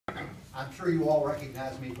I'm sure you all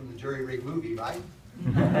recognize me from the Jerry Rig movie, right?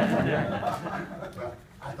 Well,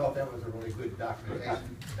 I thought that was a really good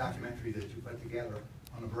documentary that you put together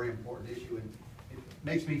on a very important issue, and it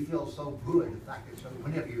makes me feel so good, the fact that so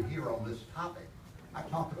whenever you're here on this topic. I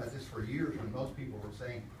talked about this for years when most people were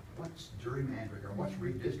saying, what's gerrymandering or what's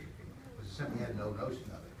redistricting? Because they simply had no notion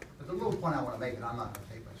of it. But the little point I want to make, and I'm not going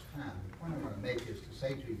to take much time, the point I want to make is to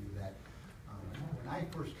say to you that when I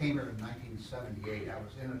first came here in 1978, I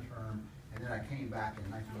was in a term, and then I came back in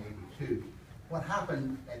 1982. What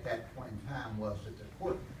happened at that point in time was that the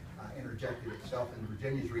court interjected itself in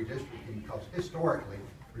Virginia's redistricting because historically,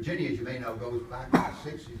 Virginia, as you may know, goes back to the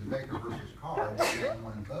 60s, the Baker versus Carr,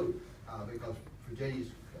 one vote, because Virginia's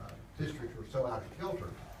districts were so out of kilter.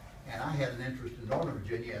 And I had an interest in Northern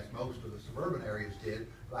Virginia, as most of the suburban areas did,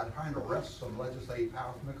 about trying to wrest some legislative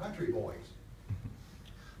power from the country boys.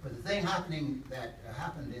 But the thing happened in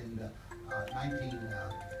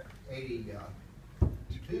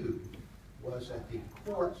 1982 was that the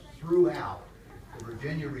courts threw out the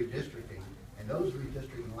Virginia redistricting, and those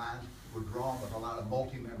redistricting lines were drawn with a lot of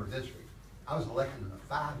multi-member districts. I was elected in a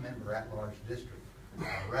 5-member at-large district.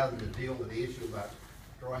 Rather than deal with the issue about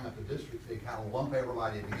drawing up the districts, they kind of lump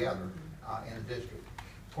everybody together in a district.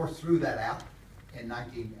 Of course, threw that out in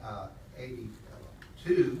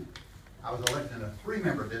 1982. I was elected in a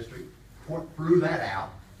 3-member district. Court threw that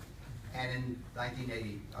out. And in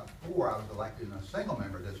 1984, I was elected in a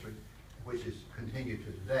single-member district, which is continued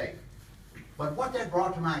to today. But what that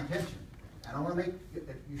brought to my attention, and I want to make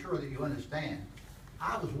sure that you understand,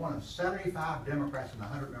 I was one of 75 Democrats in the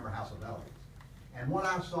 100-member House of Delegates. And what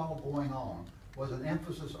I saw going on was an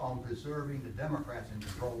emphasis on preserving the Democrats in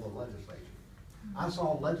control of the legislature. I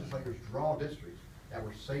saw legislators draw districts that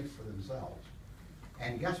were safe for themselves.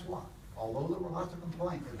 And guess what? Although there were lots of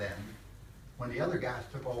complaints then, when the other guys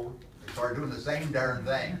took over, they started doing the same darn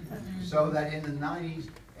thing. So that in the 90s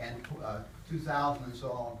and 2000 and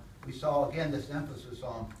so on, we saw again this emphasis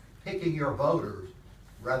on picking your voters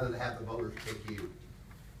rather than have the voters pick you.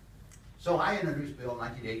 So I introduced a bill in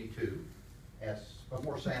 1982, as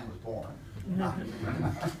before Sam was born,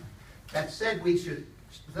 that said we should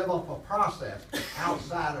develop a process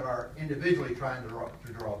outside of our individually trying to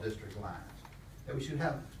draw district lines. That we should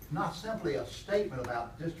have not simply a statement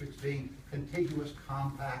about districts being contiguous,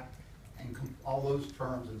 compact, and all those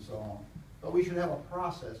terms and so on, but we should have a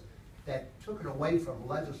process that took it away from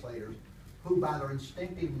legislators who, by their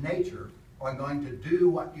instinctive nature, are going to do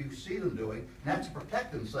what you see them doing, and that's to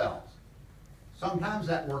protect themselves. Sometimes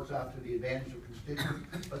that works out to the advantage of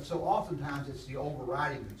constituents, but so oftentimes it's the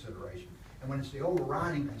overriding consideration. And when it's the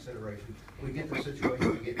overriding consideration, we get the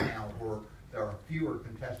situation we get now where there are fewer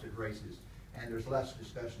contested races and there's less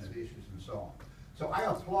discussion of issues and so on. So I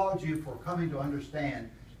applaud you for coming to understand,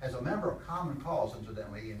 as a member of Common Cause,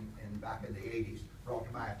 incidentally, back in the 80s, brought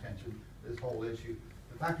to my attention this whole issue.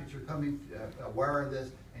 The fact that you're coming aware of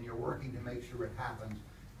this and you're working to make sure it happens.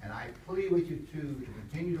 And I plead with you, too, to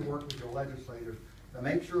continue to work with your legislators to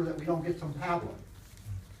make sure that we don't get some paddling.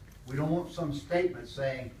 We don't want some statement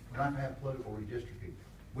saying we're not going to have political redistricting.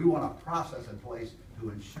 We want a process in place to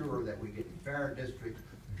ensure that we get fair districts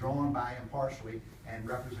drawn by impartially and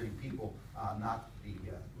representing people, not the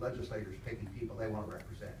legislators picking people they want to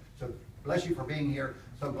represent. So bless you for being here.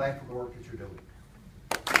 So glad for the work that you're doing.